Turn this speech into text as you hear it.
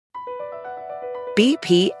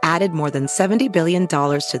BP added more than $70 billion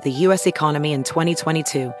to the U.S. economy in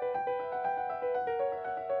 2022.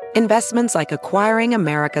 Investments like acquiring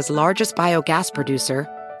America's largest biogas producer,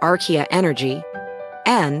 Archaea Energy,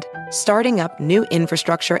 and starting up new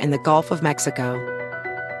infrastructure in the Gulf of Mexico.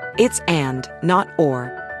 It's and, not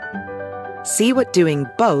or. See what doing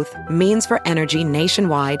both means for energy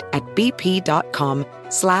nationwide at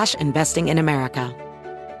bp.com/investing in America.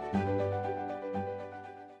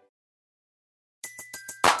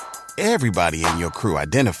 Everybody in your crew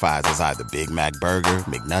identifies as either Big Mac Burger,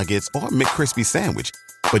 McNuggets, or McCrispy Sandwich.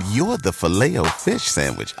 But you're the Filet-O-Fish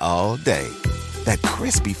Sandwich all day. That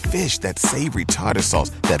crispy fish, that savory tartar sauce,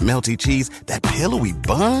 that melty cheese, that pillowy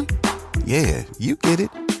bun. Yeah, you get it.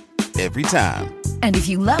 Every time. And if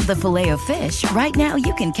you love the Filet-O-Fish, right now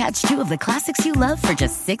you can catch two of the classics you love for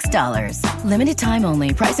just $6. Limited time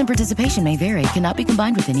only. Price and participation may vary. Cannot be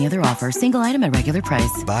combined with any other offer. Single item at regular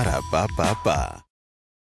price. Ba-da-ba-ba-ba.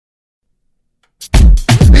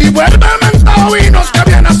 Y vuelve mentado vinos que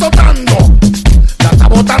viene azotando. La está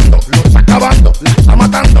botando, lo está acabando, la está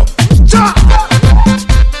matando. ¡Cha!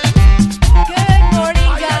 Good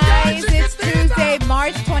morning, guys. It's Tuesday,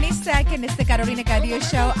 March 22nd. It's the Carolina Cadillo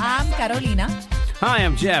Show. I'm Carolina. Hi,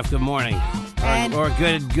 I'm Jeff. Good morning. And- Or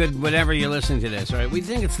good, whatever you're listening to this, all right? We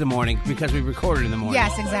think it's the morning because we recorded in the morning.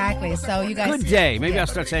 Yes, exactly. So you guys... Good day. Maybe I'll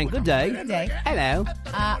start saying good day. Good day. Hello.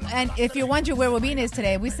 And if you're wondering where Wabin is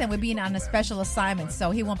today, we said Wabin on a special assignment,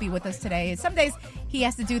 so he won't be with us today. Some days he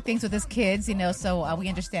has to do things with his kids, so we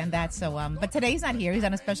understand that. So, but today he's not here. He's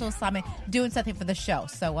on a special assignment doing something for the show.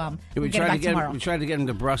 So we'll get him back tomorrow. We tried to get him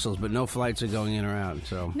to Brussels, but no flights are going in or out.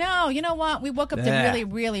 So No, you know what? We woke up to Yeah. really,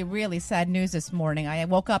 really, really sad news this morning. I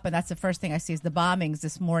woke up and that's the first thing I see is the bombings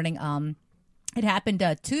this morning. It happened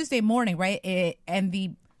Tuesday morning, right? And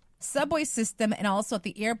the subway system and also at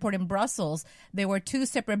the airport in Brussels, there were two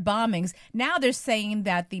separate bombings. Now they're saying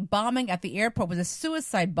that the bombing at the airport was a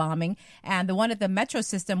suicide bombing, and the one at the metro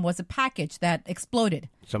system was a package that exploded.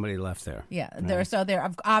 somebody left there. Yeah, they're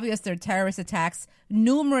obvious. There are terrorist attacks.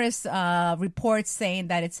 Numerous reports saying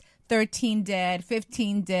that it's 13 dead,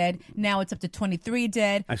 15 dead. Now it's up to 23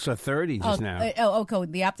 dead. I saw 30 just now. Okay,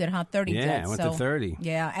 the update, huh? 30 Yeah, dead. it went to 30.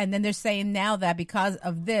 Yeah, and then they're saying now that because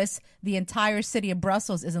of this, the entire city of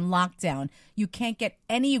Brussels is in lockdown. You can't get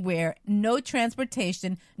anywhere, no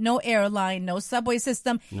transportation, no airline, no subway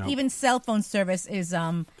system. No. Even cell phone service is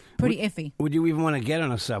pretty iffy. Would you even want to get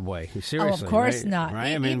on a subway? Seriously? Of course right? not.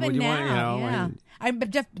 Right? I mean, even would you now, want, yeah.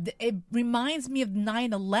 But Jeff, it reminds me of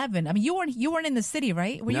 9/11. I mean, you weren't in the city,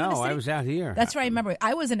 right? Were you in the No, city? I was out here. That's right. I remember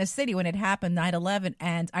I was in a city when it happened, 9/11,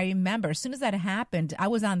 and I remember as soon as that happened, I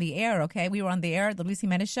was on the air. Okay, we were on the air, the Luis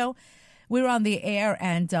Jimenez show. We were on the air,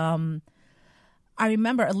 and I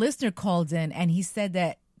remember a listener called in, and he said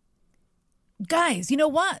that, guys, you know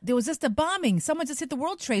what? There was just a bombing. Someone just hit the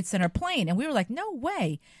World Trade Center plane, and we were like, no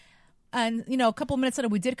way. And, a couple of minutes later,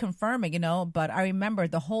 we did confirm it, but I remember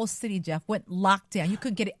the whole city, Jeff, went locked down. You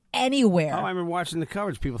couldn't get anywhere. Oh, I remember watching the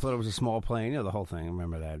coverage. People thought it was a small plane. The whole thing. I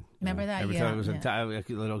remember that. Remember that? Everyone thought it was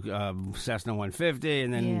a little Cessna 150,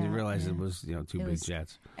 and then you realized it was, two big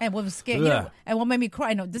jets. And what was scary, and what made me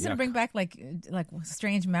cry, doesn't it bring back like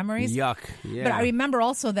strange memories? Yuck, yeah. But I remember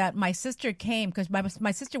also that my sister came, because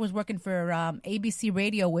my sister was working for ABC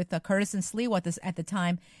Radio with Curtis and Sliwa at the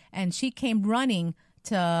time, and she came running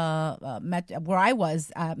to where I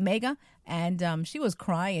was, Mega, and she was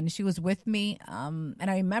crying. She was with me, and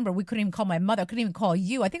I remember we couldn't even call my mother. I couldn't even call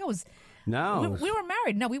you. I think I was. No, we were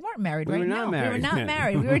married. No, we weren't married. We right? were not no, married. We were not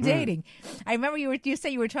married. We were dating. I remember you said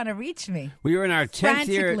you were trying to reach me. We were in our 10th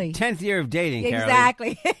Frantically. year of dating, Carol.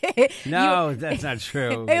 Exactly. No, that's not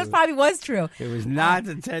true. It probably was true. It was not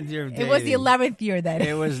the 10th year of dating. It was the 11th year then.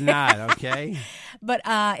 It was not, okay? But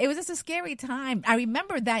it was just a scary time. I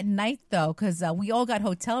remember that night, though, because we all got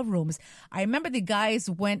hotel rooms. I remember the guys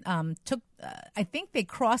went, I think they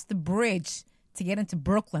crossed the bridge to get into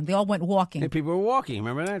Brooklyn. They all went walking. And people were walking.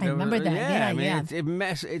 Remember that? I remember that. Yeah, I mean, yeah.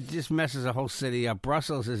 it just messes the whole city up.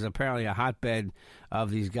 Brussels is apparently a hotbed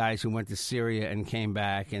of these guys who went to Syria and came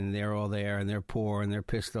back, and they're all there, and they're poor, and they're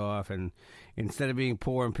pissed off, and instead of being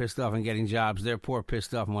poor and pissed off and getting jobs, they're poor,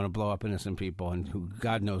 pissed off, and want to blow up innocent people, and who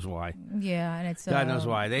God knows why. Yeah, and it's God knows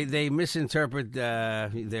why. They misinterpret their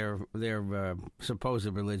supposed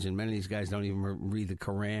religion. Many of these guys don't even read the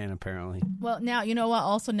Quran, apparently. Well, now, you know what?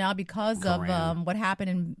 Also now, because of what happened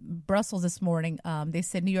in Brussels this morning, they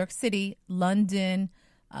said New York City, London,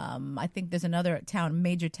 I think there's another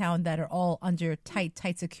major town that are all under tight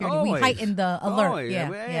security. We heightened the alert.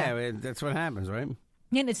 Yeah, that's what happens, right?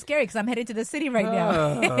 And it's scary because I'm headed to the city right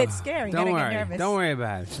now. It's scary. Don't Gotta worry. get nervous. Don't worry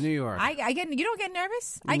about it. It's New York. You don't get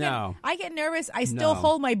nervous? No. I get nervous. I still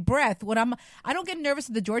hold my breath when I don't get nervous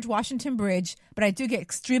at the George Washington Bridge, but I do get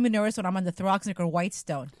extremely nervous when I'm on the Throgsneck or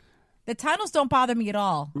Whitestone. The tunnels don't bother me at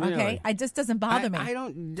all. Okay, Really? it just doesn't bother me. I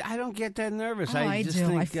don't get that nervous. Oh, I just do.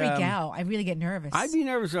 think, I freak out. I really get nervous. I'd be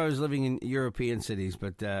nervous if I was living in European cities,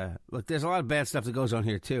 but look, there's a lot of bad stuff that goes on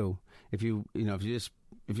here too. If you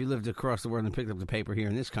lived across the world and picked up the paper here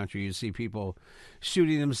in this country, you'd see people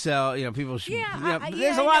shooting themselves.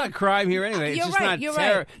 There's a lot of crime here anyway. You're It's just right, not you're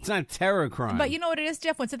terror. right. It's not terror crime. But you know what it is,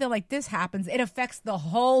 Jeff? When something like this happens, it affects the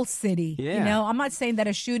whole city. Yeah. You know, I'm not saying that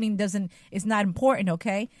a shooting is not important,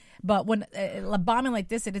 okay? But when a bombing like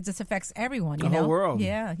this, it just affects everyone. You The whole know? world.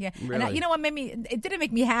 Yeah. Really. And you know what made me? It didn't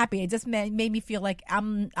make me happy. It just made me feel like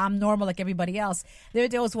I'm normal like everybody else. The other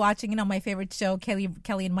day I was watching, my favorite show, Kelly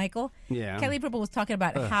and Michael. Yeah. Kelly Ripa was talking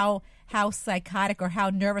about how psychotic or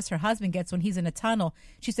how nervous her husband gets when he's in a tunnel.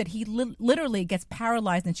 She said he literally gets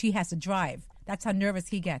paralyzed and she has to drive. That's how nervous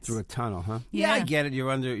he gets. Through a tunnel, huh? Yeah. I get it.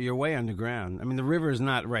 You're way underground. I mean, the river is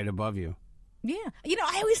not right above you. Yeah.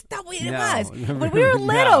 I always thought it No. was. When we were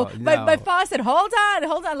little, No. my father said, hold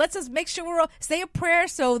on. Let's just make sure we're say a prayer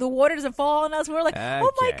so the water doesn't fall on us. We're like,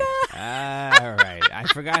 oh, my Okay. God. All right. I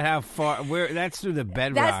forgot how far. That's through the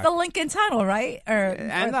bedrock. That's the Lincoln Tunnel, right?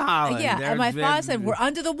 And the Holland. Yeah. They're- And my they're- father said, we're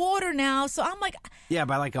under the water now. So I'm like, Yeah,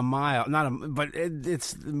 by like a mile. But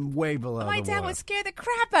it's way below my the dad water. would scare the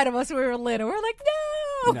crap out of us when we were little. We're like,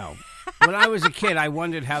 no. No. When I was a kid, I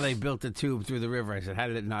wondered how they built the tube through the river. I said, how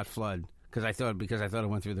did it not flood? Because I thought it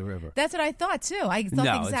went through the river. That's what I thought too. I thought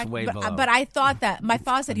No, exactly, it's way below. but I thought that my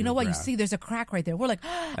father said, "You know what? You Underground. see, there's a crack right there." We're like,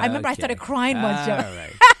 I remember I started crying once, Joe.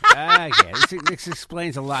 All right. Okay. This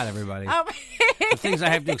explains a lot, everybody. The things I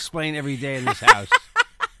have to explain every day in this house.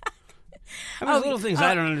 I mean, there's little things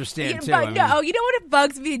I don't understand, too. But you know what it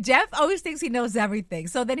bugs me? Jeff always thinks he knows everything.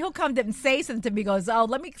 So then he'll come to and say something to me, goes, oh,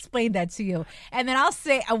 let me explain that to you. And then I'll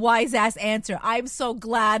say a wise-ass answer. I'm so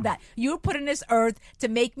glad that you were put on this earth to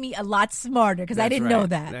make me a lot smarter because I That's didn't right. know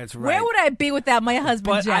that. That's right. Where would I be without my husband,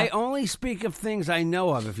 But Jeff? I only speak of things I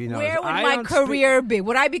know of, if you know. Where would I my don't career be?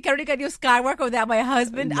 Would I be Karolina New Skywalker without my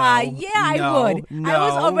husband? No, I no, would. no. I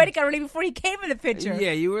was already Karolina before he came in the picture.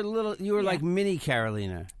 Yeah, you were little. You were like mini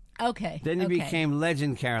Carolina. Okay. Then you okay. became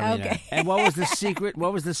Legend Carolina. Okay. And what was the secret?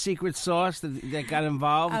 What was the secret sauce that got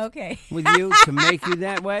involved Okay. with you to make you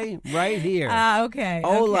that way? Right here. Okay.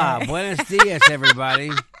 Hola, okay. buenos dias,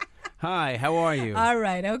 everybody. Hi, how are you? All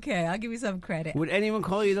right. Okay. I'll give you some credit. Would anyone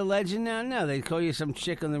call you the Legend now? No, they call you some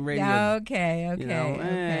chick on the radio. Okay. Okay. You know,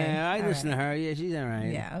 okay. I All listen right. to her. Yeah, she's all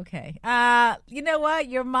right. Yeah, okay. You know what?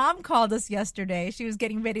 Your mom called us yesterday. She was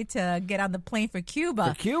getting ready to get on the plane for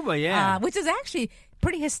Cuba. For Cuba, yeah. Which is actually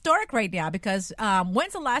pretty historic right now because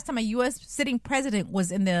when's the last time a U.S. sitting president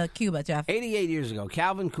was in the Cuba, Jeff? 88 years ago.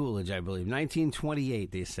 Calvin Coolidge, I believe.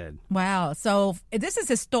 1928, they said. Wow. So this is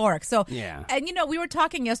historic. So, Yeah. And, we were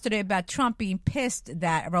talking yesterday about Trump being pissed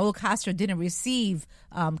that Raul Castro didn't receive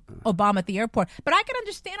Obama at the airport. But I can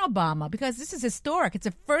understand Obama because this is historic. It's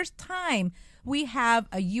the first time we have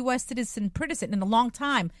a U.S. citizen president in a long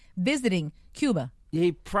time visiting Cuba.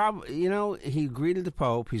 He probably, he greeted the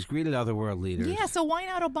Pope. He's greeted other world leaders. Yeah, so why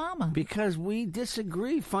not Obama? Because we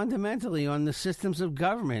disagree fundamentally on the systems of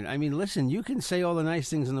government. I mean, listen, you can say all the nice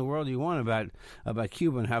things in the world you want about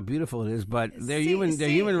Cuba and how beautiful it is, but their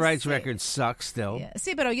human rights record sucks still. Yeah.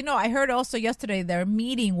 See, but I heard also yesterday their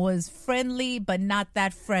meeting was friendly, but not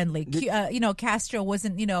that friendly. Castro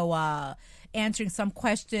wasn't, answering some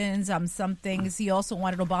questions, some things. He also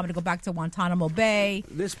wanted Obama to go back to Guantanamo Bay.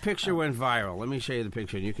 This picture went viral. Let me show you the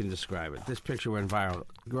picture, and you can describe it. This picture went viral.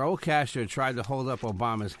 Raul Castro tried to hold up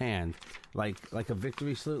Obama's hand like a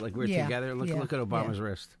victory salute, like we're together. Look at Obama's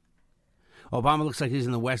wrist. Obama looks like he's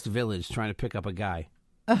in the West Village trying to pick up a guy.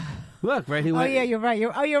 Look, right? He went, you're right.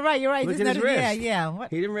 You're right. Look at his wrist. Yeah.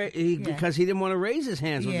 What? He didn't because he didn't want to raise his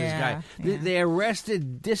hands with this guy. They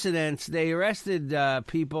arrested dissidents. They arrested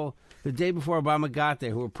people the day before Obama got there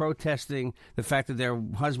who were protesting the fact that their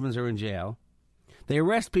husbands are in jail. They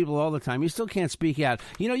arrest people all the time. You still can't speak out.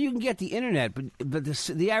 You can get the internet, but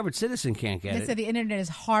the average citizen can't get They it. said the internet is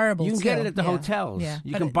horrible. You can get it at the hotels. Yeah.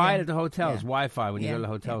 You But can buy it at the yeah. hotels. Wi-Fi when you go to the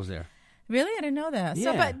Yeah. hotels there. Really? I didn't know that.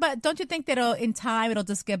 So, Yeah. but don't you think that in time it'll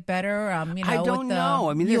just get better? I don't with the know.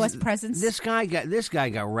 I mean, U.S. presence. This guy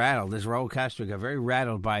got rattled. This Raul Castro got very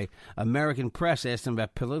rattled by American press. Asked him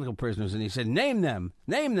about political prisoners, and he said, "Name them.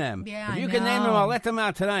 Yeah, if you I can name them, know. I'll let them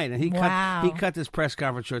out tonight." And he Wow. cut this press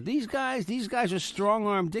conference short. These guys are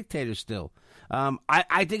strong-armed dictators still.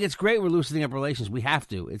 I think it's great we're loosening up relations. We have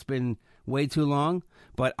to. It's been way too long,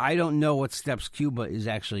 but I don't know what steps Cuba is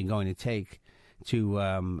actually going to take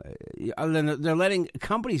they're letting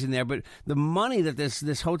companies in there, but the money that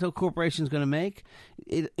this hotel corporation is going to make,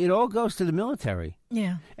 it all goes to the military.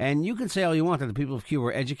 Yeah. And you can say all you want that the people of Cuba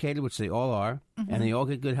are educated, which they all are, and they all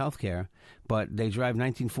get good health care, but they drive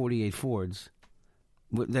 1948 Fords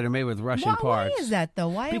that are made with Russian parts. Why is that,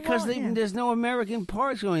 though? Because there's no American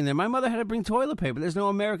parts going there. My mother had to bring toilet paper. There's no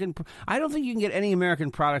American... I don't think you can get any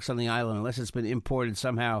American products on the island unless it's been imported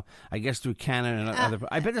somehow, I guess, through Canada and other...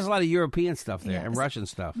 I bet there's a lot of European stuff there and Russian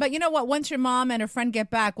stuff. But you know what? Once your mom and her friend get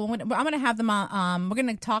back, I'm going to have them on... we're going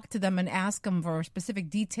to talk to them and ask them for specific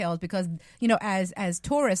details because, as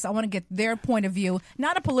tourists, I want to get their point of view,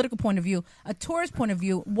 not a political point of view, a tourist point of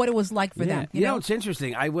view, what it was like for them. You know, it's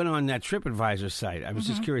interesting. I went on that TripAdvisor site. I was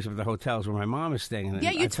just curious about the hotels where my mom is staying. And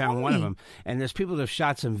I found one of them. And there's people that have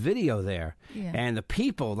shot some video there. Yeah. And the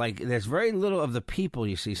people, there's very little of the people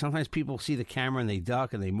you see. Sometimes people see the camera and they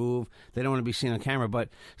duck and they move. They don't want to be seen on camera. But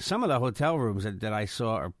some of the hotel rooms that I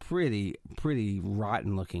saw are pretty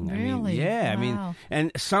rotten looking. Really? Wow.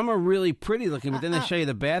 And some are really pretty looking, but then they show you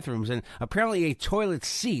the bathrooms. And apparently a toilet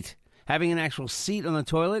seat, having an actual seat on the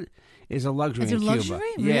toilet, is a luxury in Cuba. Luxury?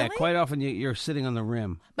 Really? Yeah, quite often you're sitting on the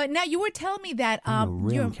rim. But now you were telling me that on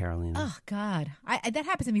the rim, Carolina. Oh God, that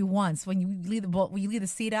happened to me once when you leave the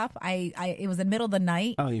seat up. It was in the middle of the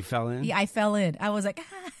night. Oh, you fell in? Yeah, I fell in. I was like,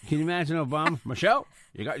 Can you imagine Obama? Michelle,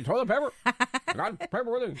 you got your toilet paper? You got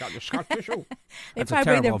paper with it? You got your Scotch tissue? That's a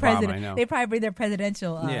terrible Obama, I know. They probably bring their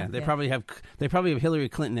presidential. They probably have Hillary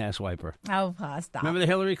Clinton ass wiper. Oh, stop! Remember the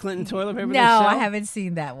Hillary Clinton toilet paper? No, I haven't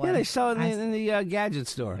seen that one. Yeah, they sell it in the gadget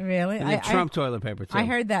store. Really? And they have Trump toilet paper too. I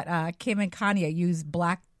heard that Kim and Kanye use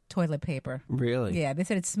black toilet paper. Really? Yeah, they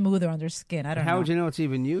said it's smoother on their skin. I don't know. How would you know it's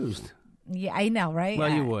even used? Yeah, I know, right? Well,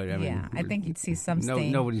 you would. I think you'd see some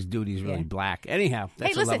stain. Nobody's duty is really black. Anyhow,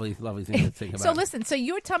 that's a lovely thing to think about. So listen,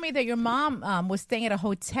 you were telling me that your mom was staying at a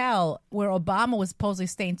hotel where Obama was supposedly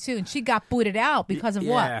staying too, and she got booted out because of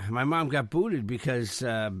what? Yeah, my mom got booted because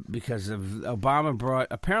of Obama brought.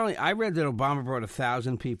 Apparently, I read that Obama brought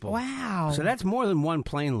 1,000 people. Wow! So that's more than one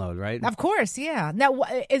plane load, right? Of course, yeah. Now,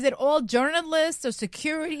 is it all journalists or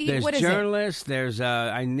security? There's what is journalists. There's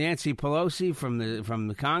Nancy Pelosi from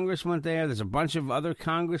the Congress went there. There's a bunch of other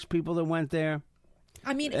Congress people that went there.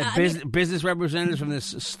 I mean, business representatives from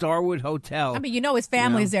this Starwood Hotel. I mean, his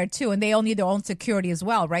family's there too, and they all need their own security as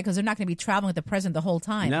well, right? Because they're not going to be traveling with the president the whole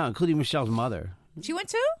time. No, including Michelle's mother. She went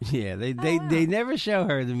too? Yeah, they never show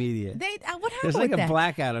her in the media. What happened? There's like with a that?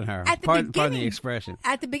 blackout on her. Pardon the expression.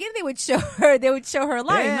 At the beginning, they would show her. They would show her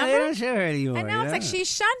live. Yeah, remember? they don't show her anymore. And now it's like she's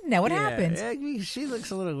shunned now. What happened? Yeah, she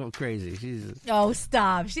looks a little crazy. Oh,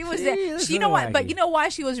 stop! She was there. You know what? But you know why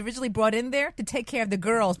she was originally brought in there to take care of the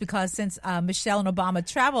girls because since Michelle and Obama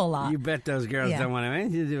travel a lot. You bet those girls don't want to have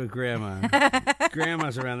anything to do with Grandma.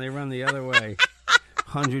 Grandma's around. They run the other way.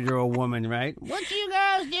 100-year-old woman, right? What you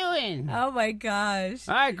guys doing? Oh my gosh!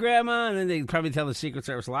 All right, Grandma, and then they probably tell the Secret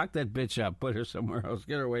Service, lock that bitch up, put her somewhere else,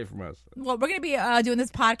 get her away from us. Well, we're going to be doing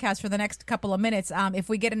this podcast for the next couple of minutes. If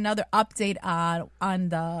we get another update on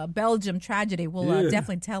the Belgium tragedy, we'll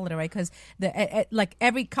definitely tell it, right? Because like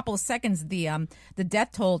every couple of seconds, the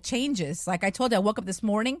death toll changes. Like I told you, I woke up this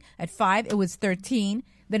morning at 5. It was 13.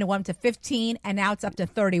 Then it went up to 15, and now it's up to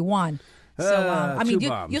 31. So I mean,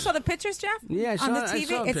 you saw the picters, Jeff? Yeah, on the TV. I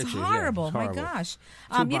saw it's pictures, horrible. Yeah, it's horrible. My gosh.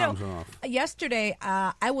 Two bombs went off. Yesterday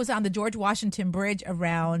I was on the George Washington Bridge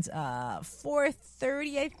around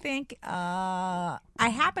 4:30, I think. I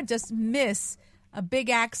happened to just miss a big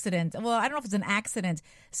accident. Well, I don't know if it's an accident.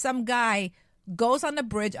 Some guy goes on the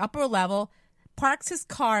bridge, upper level, parks his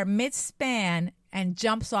car mid-span, and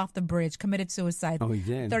jumps off the bridge, committed suicide. Oh, he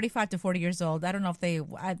did. 35 to 40 years old. I don't know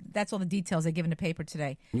if that's all the details they give in the paper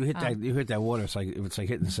today. You hit that water. It's like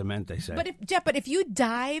hitting cement. They say. But if you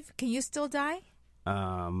dive, can you still die?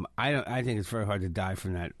 I think it's very hard to die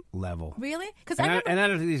from that level. Really? I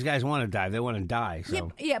don't think these guys want to dive. They want to die.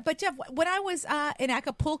 So. Yeah, but Jeff, when I was in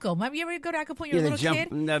Acapulco, have you ever go to Acapulco? You're a little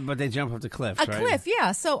kid. No, but they jump off the cliffs. A cliff,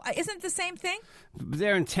 yeah. So isn't it the same thing?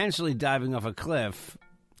 They're intentionally diving off a cliff.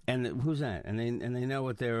 And who's that? And they know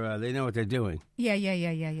what they're doing.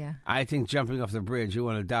 Yeah. I think jumping off the bridge, you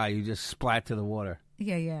want to die, you just splat to the water.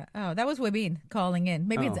 Yeah. Oh, that was Wibin calling in.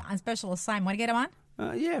 Maybe it's on special assignment. Want to get him on?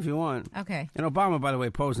 Yeah, if you want. Okay. And Obama, by the way,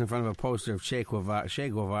 posed in front of a poster of Che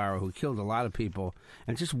Guevara, who killed a lot of people.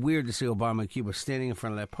 And it's just weird to see Obama in Cuba standing in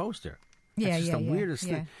front of that poster. It's just the weirdest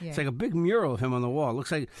thing. Yeah. It's like a big mural of him on the wall. It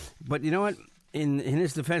looks like, but you know what? In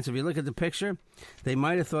his defense, if you look at the picture, they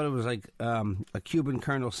might have thought it was like a Cuban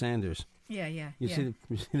Colonel Sanders. Yeah. You see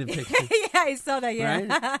the picture? Yeah, I saw that. Yeah,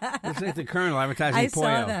 Right? It's like the Colonel advertising I Pollo.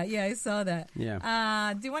 saw that. Yeah, I saw that.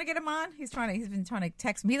 Yeah. Do you want to get him on? He's been trying to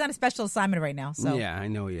text me. He's on a special assignment right now. So Yeah, I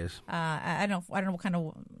know he is. I don't know what kind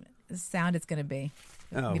of sound it's going to be.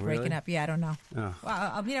 Oh, Be breaking really? up. Yeah, I don't know. Oh.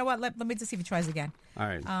 Well, you know what? Let me just see if he tries again. All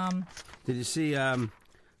right. Did you see?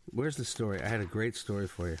 Where's the story? I had a great story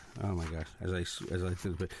for you. Oh my gosh! As I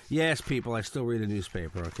said, yes, people, I still read a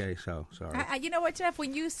newspaper. Okay, so sorry. You know what, Jeff?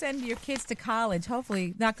 When you send your kids to college,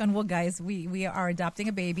 hopefully, knock on wood, guys, we are adopting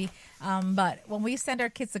a baby. But when we send our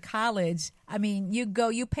kids to college, I mean,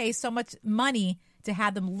 you pay so much money to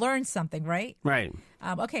have them learn something, right? Right.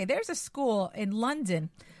 Okay, there's a school in London.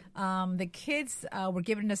 The kids were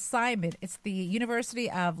given an assignment. It's the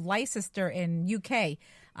University of Leicester in UK.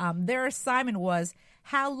 Their assignment was,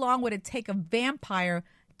 how long would it take a vampire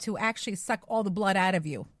to actually suck all the blood out of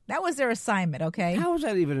you? That was their assignment, okay? How is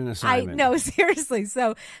that even an assignment? I know, seriously.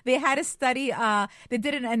 So they had a study. They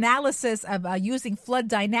did an analysis of using flood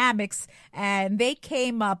dynamics, and they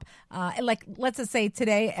came up, like, let's just say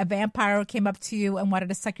today a vampire came up to you and wanted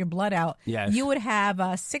to suck your blood out. Yes. You would have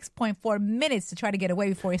 6.4 minutes to try to get away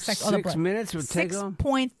before he sucked all the blood. 6 minutes would take them?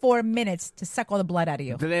 6.4 minutes to suck all the blood out of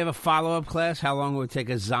you. Do they have a follow-up class? How long would it take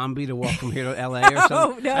a zombie to walk from here to L.A. or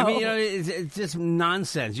something? No. I mean, it's just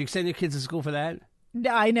nonsense. You send your kids to school for that?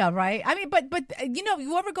 No, I know, right? I mean, but you know,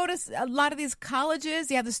 you ever go to a lot of these colleges?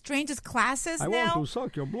 You have the strangest classes now. I want to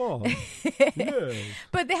suck your blood. Yes.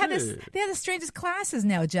 But they have the strangest classes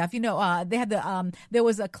now, Jeff. You know, they had there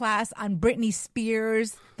was a class on Britney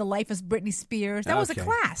Spears, the life of Britney Spears. That was a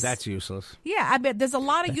class. That's useless. Yeah, I bet there's a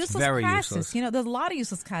lot of useless very classes. useless. You know, there's a lot of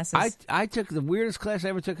useless classes. I took the weirdest class I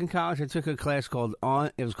ever took in college. I took a class called On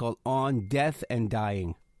Death and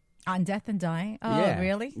Dying. On Death and Dying? Oh, yeah.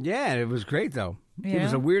 Really? Yeah, it was great though. Yeah. It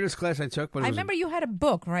was the weirdest class I took. But I remember you had a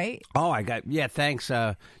book, right? Oh, thanks.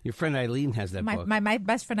 Your friend Eileen has that book. My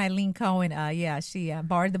best friend Eileen Cohen, she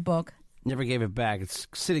borrowed the book. Never gave it back. It's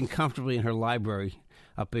sitting comfortably in her library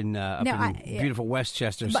up in beautiful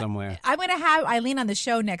Westchester somewhere. I'm going to have Eileen on the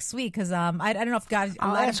show next week because I don't know if guys.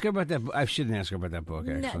 I'll ask her about that. I shouldn't ask her about that book.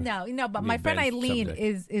 Actually. No. But my friend Eileen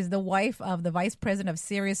is the wife of the vice president of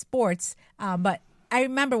Sirius Sports. But I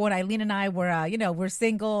remember when Eileen and I were, we're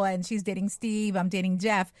single and she's dating Steve, I'm dating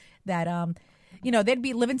Jeff, that, they'd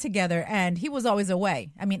be living together and he was always away.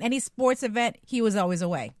 I mean, any sports event, he was always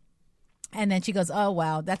away. And then she goes, oh,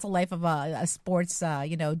 wow, that's a life of a sports,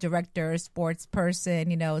 director, sports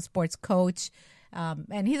person, sports coach.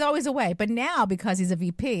 And he's always away. But now, because he's a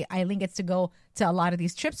VP, Eileen gets to go to a lot of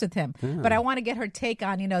these trips with him. Yeah. But I want to get her take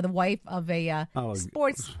on, the wife of a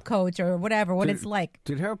sports coach or whatever, what it's like.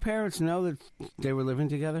 Did her parents know that they were living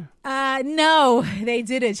together? No, they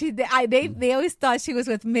didn't. They always thought she was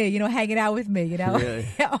with me, hanging out with me, Really?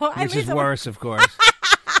 Which is worse, of course.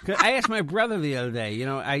 I asked my brother the other day.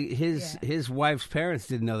 His wife's parents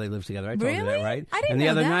didn't know they lived together. I told her that, right? I didn't and the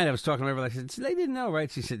know other that. night I was talking to her. I said, they didn't know,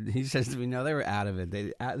 right? He says to me, no, they were out of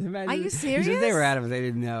it. Are you serious? He said they were out of it. They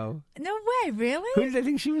didn't know. No way, really? Who did they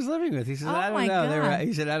think she was living with? He said, I don't know. God.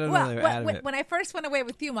 He said, I don't know. They were out of it. When I first went away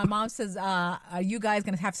with you, my mom says, are you guys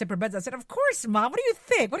going to have separate beds? I said, of course, Mom. What do you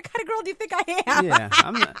think? What kind of girl do you think I am? Yeah,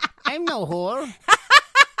 I'm no whore.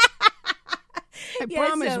 I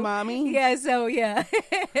promise, Mommy. Yeah, yeah.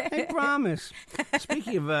 I promise.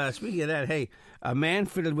 Speaking of that, hey, a man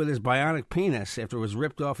fitted with his bionic penis after it was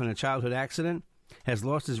ripped off in a childhood accident has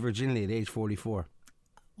lost his virginity at age 44.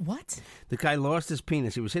 What? The guy lost his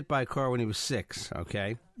penis. He was hit by a car when he was 6,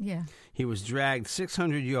 okay? Yeah. He was dragged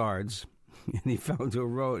 600 yards, and he fell into a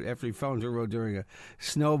road during a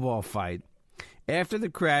snowball fight. After the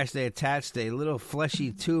crash, they attached a little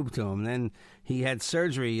fleshy tube to him. Then he had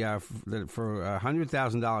surgery for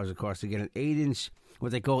 $100,000, of course, to get an 8-inch,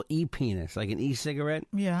 what they call e-penis, like an e-cigarette.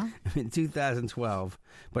 Yeah. In 2012.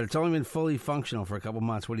 But it's only been fully functional for a couple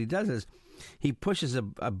months. What he does is he pushes a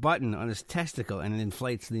button on his testicle and it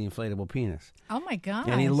inflates the inflatable penis. Oh, my God.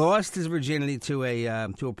 And he lost his virginity to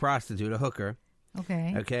a prostitute, a hooker.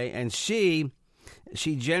 Okay. Okay. And she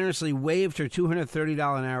generously waived her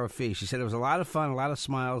 $230 an hour fee. She said it was a lot of fun, a lot of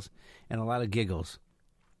smiles, and a lot of giggles.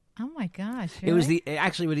 Oh my gosh! Really? It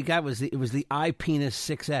was what he got was the iPenis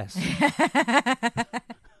 6S.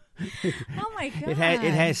 Oh my God! It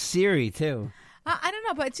has Siri too. I don't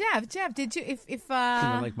know, but Jeff, did you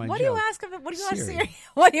like my what joke. do you ask her? What do you ask Siri. Siri?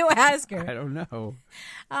 What do you ask her? I don't know.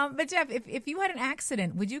 But Jeff, if you had an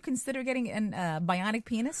accident, would you consider getting an bionic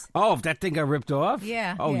penis? Oh, if that thing got ripped off?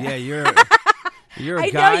 Yeah. Oh yeah, You're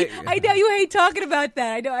a guy. I know you hate talking about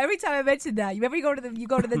that. I know every time I mention that. You ever go to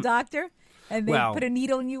the doctor and they put a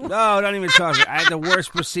needle in you? No, don't even talk. I had the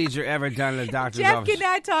worst procedure ever done in the doctor's Jeff office.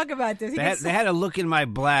 cannot talk about this. They had to look in my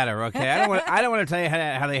bladder. Okay, I don't want to tell you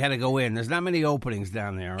how they had to go in. There's not many openings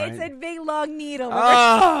down there. Right? It's a big long needle.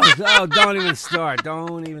 Oh, don't even start.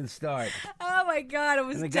 Don't even start. Oh my God, it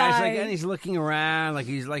was. And the guy's like, and he's looking around like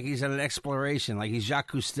he's on an exploration, like he's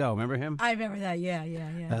Jacques Cousteau. Remember him? I remember that.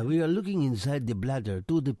 Yeah. We are looking inside the bladder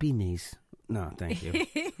to the penis. No, thank you.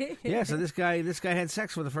 Yeah, so this guy had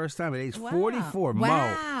sex for the first time at age 44.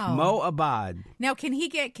 Wow. Mo Abad. Now, can he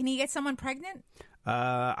get someone pregnant?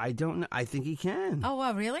 I don't know. I think he can. Oh,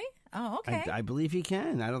 well, really? Oh, okay. I believe he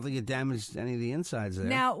can. I don't think it damaged any of the insides there.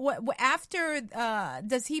 Now, after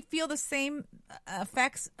does he feel the same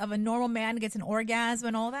effects of a normal man gets an orgasm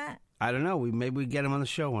and all that? I don't know. Maybe we get him on the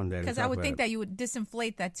show one day. Because I would think that you would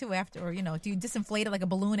disinflate that too after, or do you disinflate it like a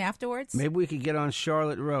balloon afterwards? Maybe we could get on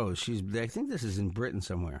Charlotte Rose. I think this is in Britain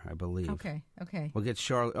somewhere, I believe. Okay. We'll get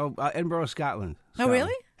Charlotte. Oh, Edinburgh, Scotland. Oh,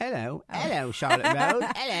 really? Hello, Charlotte Rose.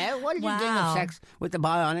 Hello. What did you think of sex with the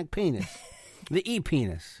bionic penis? The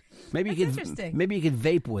e-penis. Maybe you could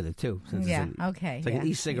vape with it too. Okay. It's like an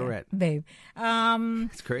e-cigarette. Yeah, babe.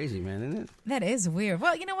 It's crazy, man, isn't it? That is weird.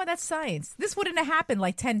 Well, you know what? That's science. This wouldn't have happened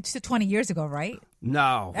like 10 to 20 years ago, right?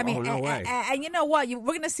 No. I mean, no way. And you know what? We're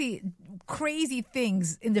going to see crazy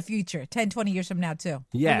things in the future, 10, 20 years from now too.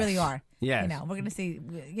 Yes. We really are. Yes. We're going to see,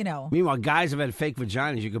 Meanwhile, guys have had fake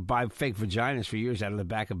vaginas. You could buy fake vaginas for years out of the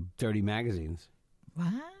back of dirty magazines.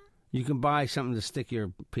 What? You can buy something to stick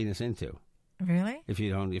your penis into. Really? If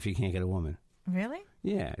you can't get a woman. Really?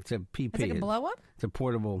 Yeah, it's a PP. It's like a blow up? It's a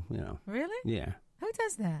portable, Really? Yeah. Who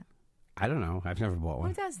does that? I don't know. I've never bought one.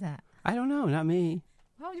 Who does that? I don't know. Not me.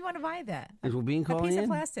 Why would you want to buy that? Is Rubin calling in? A piece of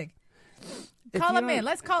plastic. Call him in.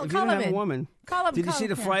 Let's call him in. If you don't have a woman. Call him. Did you see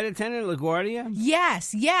the flight attendant at LaGuardia?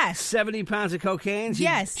 Yes. 70 pounds of cocaine?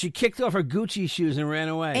 Yes. She kicked off her Gucci shoes and ran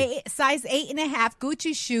away. Size 8.5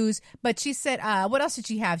 Gucci shoes. But she said, what else did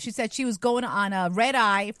she have? She said she was going on a red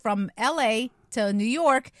eye from L.A. to New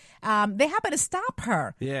York. They happened to stop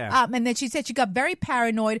her. Yeah. And then she said she got very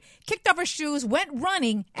paranoid, kicked off her shoes, went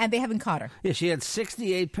running, and they haven't caught her. Yeah, she had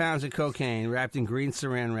 68 pounds of cocaine wrapped in green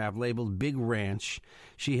saran wrap labeled Big Ranch.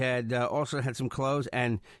 She had also had some clothes,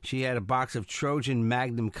 and she had a box of Trojan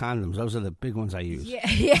Magnum condoms. Those are the big ones I use. Yeah.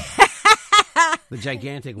 The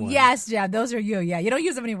gigantic ones. Yes, yeah, those are you. Yeah, you don't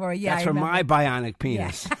use them anymore. Yeah, that's for my bionic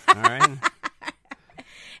penis. Yeah. All right.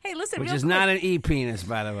 Hey, listen, which is not an E-penis,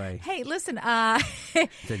 by the way. Hey, listen.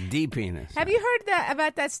 It's a D-penis. Have you heard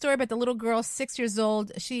about that story about the little girl, 6 years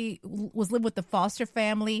old? She was living with the foster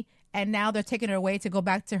family, and now they're taking her away to go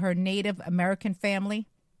back to her Native American family.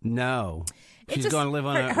 No. She's going to live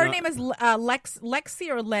on her name is Lexi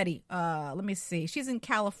or Letty. Let me see. She's in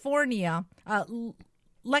California.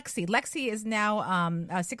 Lexi is now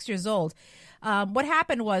 6 years old. What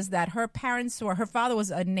happened was that her father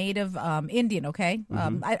was a native Indian, okay?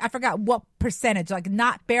 Mm-hmm. I forgot what percentage, like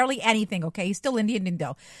not barely anything, okay? He's still Indian,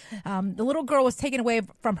 though. The little girl was taken away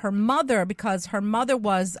from her mother because her mother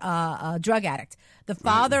was a drug addict. The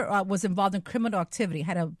father was involved in criminal activity,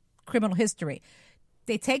 had a criminal history.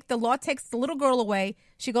 The law takes the little girl away.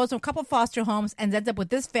 She goes to a couple of foster homes and ends up with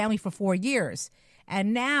this family for 4 years.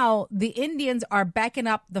 And now the Indians are backing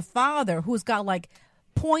up the father, who's got like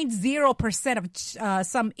 0.0% of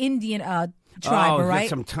some Indian tribe, right?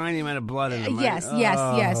 Some tiny amount of blood in him.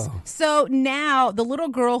 Yes. So now the little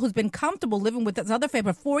girl who's been comfortable living with this other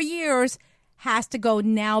family for 4 years has to go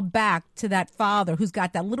now back to that father who's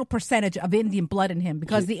got that little percentage of Indian blood in him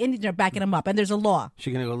because the Indians are backing him up, and there's a law.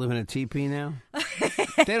 She gonna go live in a teepee now?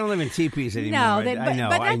 They don't live in teepees anymore. No, right?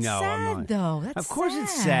 but I know. Sad, though. That's of course, sad.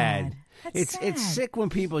 it's sad. It's sad. It's sick when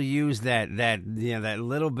people use that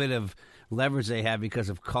little bit of leverage they have because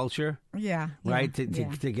of culture. Yeah. Right? To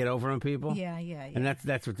get over on people. Yeah. And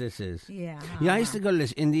that's what this is. Yeah. I used to go to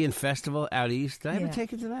this Indian festival out east. Did I ever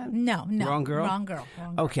take you to that? No. Wrong girl? Wrong girl.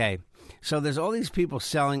 Okay. So there's all these people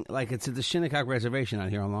selling, like it's at the Shinnecock Reservation out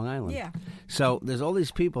here on Long Island. Yeah. So there's all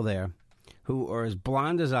these people there who are as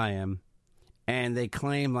blonde as I am, and they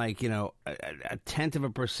claim a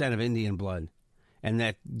 0.1% of Indian blood, and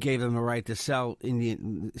that gave them the right to sell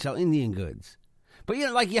Indian goods. But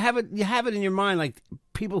you have it in your mind, like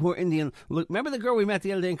people who are Indian. Look, remember the girl we met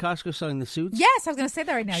the other day in Costco selling the suits? Yes, I was going to say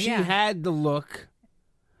that right now. She had the look.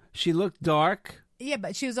 She looked dark. Yeah,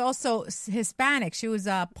 but she was also Hispanic. She was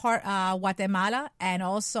part Guatemala and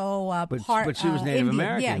also part. But she was Native Indian.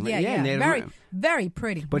 American. Yeah. Native very, very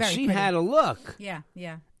pretty. But very she pretty. had a look. Yeah.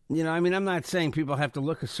 You know, I mean, I'm not saying people have to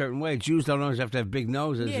look a certain way. Jews don't always have to have big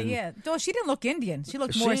noses. Yeah. Though she didn't look Indian. She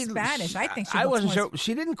looked more Spanish. I think she. I looks wasn't more sure.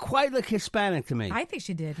 She didn't quite look Hispanic to me. I think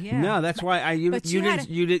she did. Yeah. No, that's why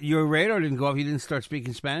your radar didn't go off. You didn't start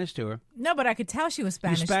speaking Spanish to her. No, but I could tell she was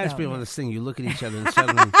Spanish. You Spanish though. people have this thing. You look at each other and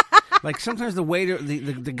suddenly, like sometimes the waiter,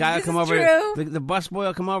 the guy will come over, the bus boy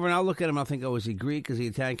will come over, and I'll look at him. I'll think, oh, is he Greek? Is he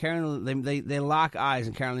Italian? Caroline, they lock eyes,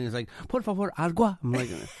 and Carolina's like, por favor, agua. I'm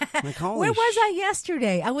like holy Where was I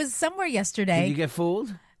yesterday? I was somewhere yesterday. Did you get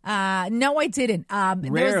fooled? No, I didn't.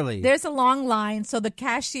 Rarely. There's a long line, so the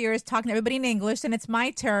cashier is talking to everybody in English, and it's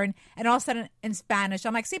my turn, and all of a sudden in Spanish,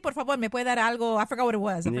 I'm like, sí, por favor, me puede dar algo? I forgot what it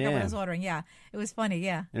was. I forgot what I was ordering. Yeah, it was funny.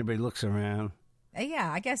 Yeah. Everybody looks around.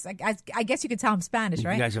 Yeah, I guess you could tell I'm Spanish,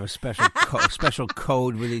 right? You guys have a special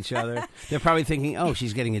code with each other. They're probably thinking, oh,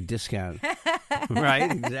 she's getting a discount.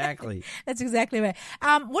 Right? Exactly. That's exactly right.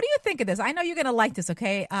 What do you think of this? I know you're going to like this,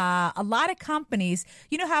 okay? A lot of companies,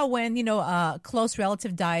 you know how when, a close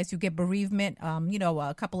relative dies, you get bereavement,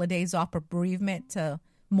 a couple of days off for bereavement to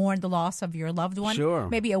mourn the loss of your loved one. Sure.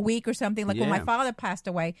 Maybe a week or something. Like when my father passed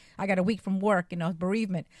away, I got a week from work,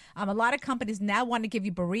 bereavement. A lot of companies now want to give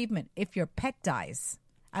you bereavement if your pet dies,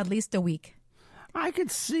 at least a week. I could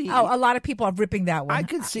see. Oh, a lot of people are ripping that one. I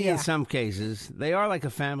could see in some cases. They are like a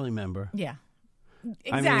family member. Yeah.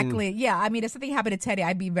 Exactly. I mean, if something happened to Teddy,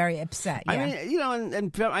 I'd be very upset. Yeah. I mean,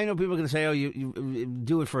 and I know people are going to say, oh, you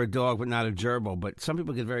do it for a dog, but not a gerbil. But some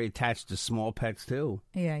people get very attached to small pets, too.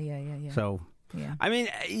 Yeah. So... Yeah. I mean,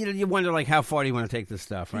 you wonder, like, how far do you want to take this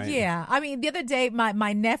stuff, right? Yeah. I mean, the other day,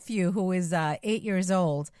 my nephew, who is 8 years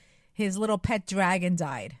old, his little pet dragon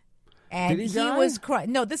died. And Did he die? was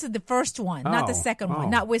crying. No, this is the first one, not the second one,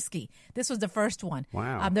 not Whiskey. This was the first one.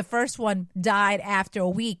 Wow. The first one died after a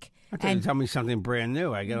week. I thought you tell me something brand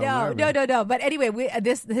new. I get all nervous. No. But anyway,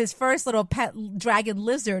 his first little pet dragon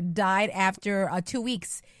lizard died after 2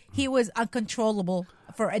 weeks. He was uncontrollable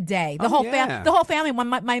for a day. The whole family.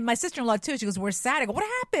 My sister-in-law too. She goes, "We're sad." I go, "What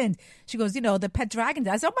happened?" She goes, "The pet dragon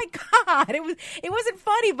died." I said, "Oh my God!" It wasn't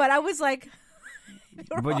funny, but I was like,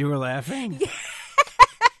 "But you were laughing." Yeah.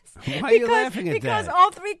 Why are you laughing at that? Because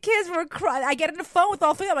all three kids were crying. I get on the phone with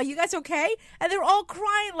all three of them. I'm like, "You guys okay?" And they're all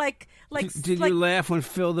crying like. Did you laugh when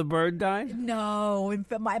Phil the bird died? No,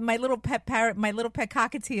 my little pet parrot, my little pet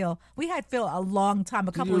cockatiel. We had Phil a long time,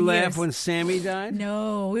 a couple of years. Did you laugh when Sammy died?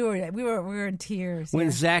 No, we were in tears.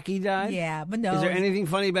 When Zachy died? Yeah, but no. Is there anything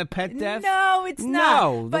funny about pet death? No, it's not.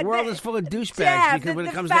 No, the world is full of douchebags because when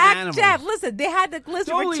it comes to animals. Jeff, listen, they had the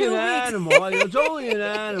lizard for 2 weeks. It's only an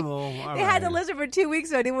animal. They had the lizard for 2 weeks,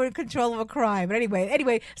 so they were in control of a crime. But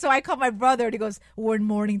anyway, so I called my brother and he goes, "We're in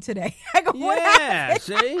mourning today." I go, "What happened?"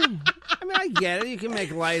 See? I mean, I get it. You can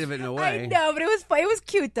make light of it in a way. I know, but it was fun. It was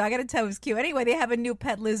cute, though. I got to tell you, it was cute. Anyway, they have a new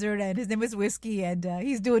pet lizard, and his name is Whiskey, and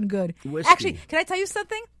he's doing good. Whiskey. Actually, can I tell you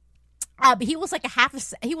something? He was like a half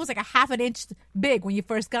an inch big when you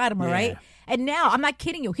first got him, all right? And now, I'm not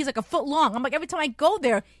kidding you, he's like a foot long. I'm like, every time I go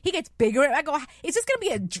there, he gets bigger. I go, is this going to be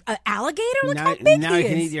an alligator? Look how big he is. Now you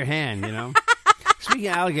can eat your hand, Speaking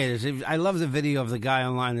of alligators, I love the video of the guy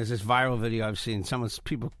online. There's this viral video I've seen. A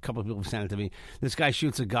couple of people sent it to me. This guy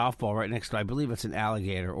shoots a golf ball right next to, I believe it's an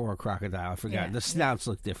alligator or a crocodile. I forgot. The snouts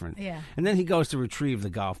look different. Yeah. And then he goes to retrieve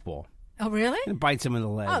the golf ball. Oh, really? And bites him in the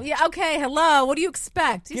leg. Oh, yeah. Okay. Hello. What do you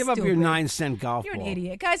expect? Give up your 9-cent golf You're ball. You're an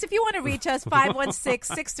idiot. Guys, if you want to reach us,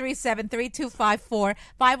 516-637-3254,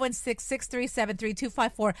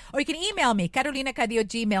 516-637-3254, or you can email me,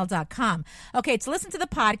 carolinacadillo@gmail.com. Okay, to listen to the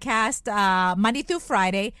podcast Monday through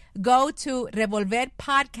Friday, go to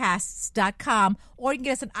revolverpodcasts.com, or you can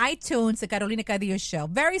get us on iTunes, The Carolina Cadillo Show.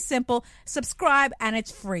 Very simple. Subscribe, and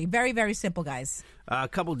it's free. Very, very simple, guys. A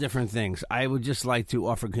couple different things. I would just like to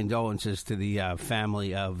offer condolences to the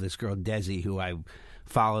family of this girl, Desi, who I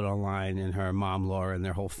followed online, and her mom, Laura, and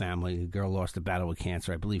their whole family. The girl lost a battle with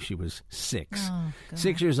cancer. I believe she was 6.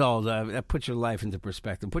 6 years old. That puts your life into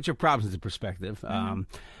perspective. Put your problems into perspective. Mm-hmm.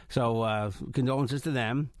 So condolences to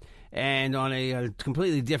them. And on a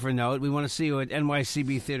completely different note, we want to see you at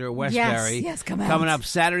NYCB Theater at Westbury. Yes, coming up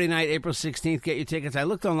Saturday night, April 16th. Get your tickets. I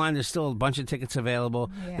looked online. There's still a bunch of tickets available.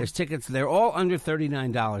 Yeah. There's tickets. They're all under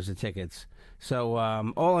 $39, the tickets. So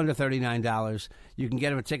all under $39. You can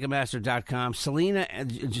get them at Ticketmaster.com.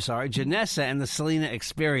 Janessa and the Selena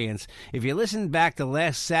Experience. If you listen back to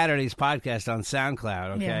last Saturday's podcast on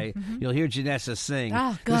SoundCloud, okay, you'll hear Janessa sing.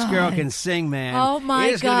 Oh, God. This girl can sing, man. Oh, my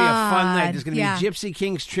God. It's going to be a fun night. There's going to be Gypsy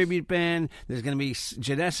Kings tribute band. There's going to be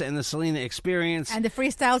Janessa and the Selena Experience. And the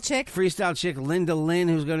freestyle chick, Linda Lynn,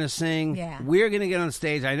 who's going to sing. Yeah. We're going to get on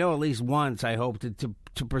stage, I know at least once, I hope, to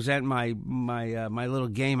to present my little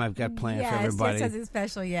game I've got planned for everybody. Yes, something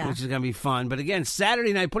special, yeah. Which is going to be fun. But again,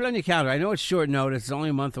 Saturday night, put it on your calendar. I know it's short notice. It's only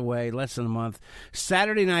a month away, less than a month.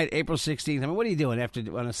 Saturday night, April 16th. I mean, what are you doing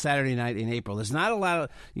on a Saturday night in April? There's not a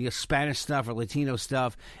lot of Spanish stuff or Latino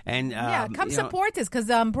stuff. And come support this,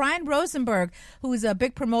 because Brian Rosenberg, who's a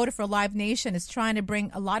big promoter for Live Nation, is trying to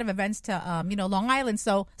bring a lot of events to Long Island.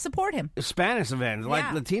 So support him. Spanish events,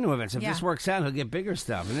 like Latino events. If this works out, he'll get bigger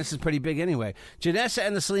stuff. And this is pretty big anyway. Janessa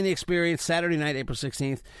and the Selena Experience, Saturday night, April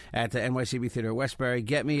 16th at the NYCB Theater Westbury.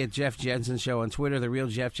 Get me at Jeff Jensen Show on Twitter, The Real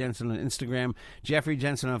Jeff Jensen on Instagram, Jeffrey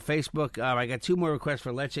Jensen on Facebook. I got 2 more requests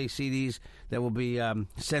for Leche CDs that will be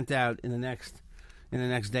sent out in the next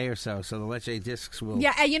day or so. So the Leche discs will...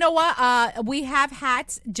 Yeah, and you know what? We have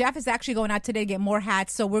hats. Jeff is actually going out today to get more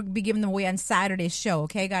hats, so we'll be giving them away on Saturday's show,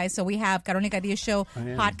 okay, guys? So we have Caronica Diaz Show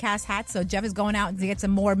podcast hats, so Jeff is going out to get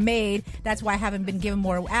some more made. That's why I haven't been giving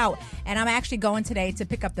more out. And I'm actually going today to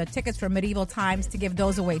pick up the tickets for Medieval Times to give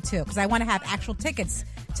those away, too, because I want to have actual tickets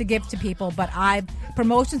to give to people. But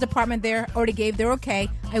promotions department there already gave their okay.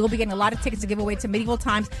 I will be getting a lot of tickets to give away to Medieval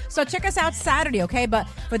Times. So check us out Saturday, okay? But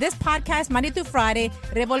for this podcast, Monday through Friday,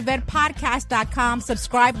 revolverpodcast.com.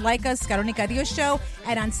 Subscribe, like us, Caronica Diaz Show.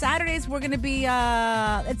 And on Saturdays, we're going to be,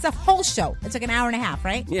 it's a whole show. It's like an hour and a half,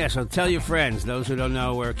 right? Yeah, so tell your friends, those who don't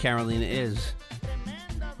know where Carolina is.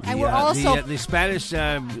 And we're also... The Spanish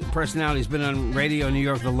personality has been on radio in New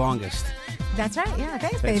York the longest. That's right. Yeah,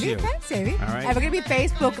 thanks, baby. You. Thanks, baby. All right. And we're going to be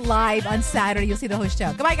Facebook Live on Saturday. You'll see the whole show.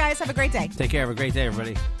 Goodbye, guys. Have a great day. Take care. Have a great day,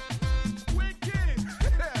 everybody.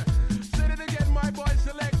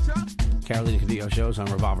 Carolina Cadillo Shows on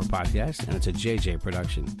Revolver Podcast, and it's a JJ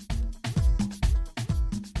production.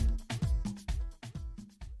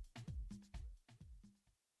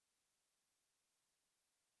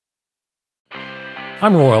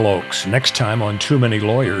 I'm Royal Oakes. Next time on Too Many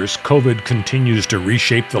Lawyers, COVID continues to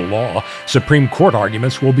reshape the law. Supreme Court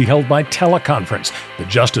arguments will be held by teleconference. The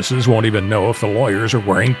justices won't even know if the lawyers are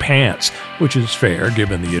wearing pants, which is fair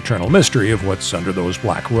given the eternal mystery of what's under those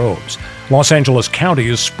black robes. Los Angeles County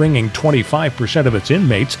is springing 25% of its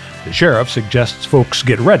inmates. The sheriff suggests folks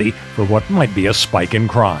get ready for what might be a spike in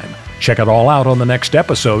crime. Check it all out on the next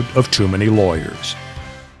episode of Too Many Lawyers.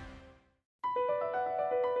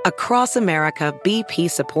 Across America, BP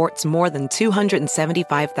supports more than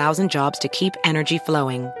 275,000 jobs to keep energy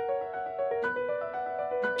flowing.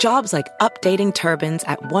 Jobs like updating turbines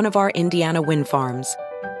at one of our Indiana wind farms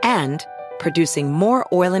and producing more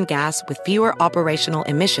oil and gas with fewer operational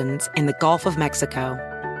emissions in the Gulf of Mexico.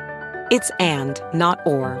 It's and, not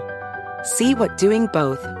or. See what doing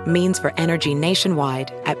both means for energy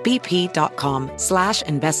nationwide at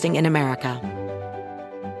bp.com/investing in America.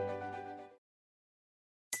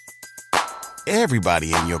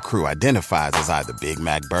 Everybody in your crew identifies as either Big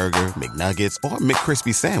Mac Burger, McNuggets, or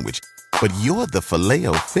McCrispy Sandwich. But you're the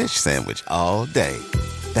Filet-O-Fish Sandwich all day.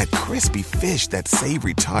 That crispy fish, that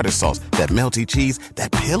savory tartar sauce, that melty cheese,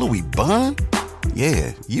 that pillowy bun.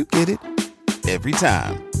 Yeah, you get it. Every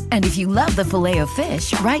time. And if you love the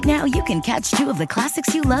Filet-O-Fish, right now you can catch 2 of the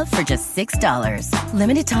classics you love for just $6.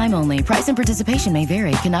 Limited time only. Price and participation may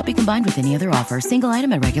vary. Cannot be combined with any other offer. Single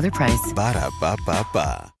item at regular price.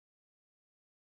 Ba-da-ba-ba-ba.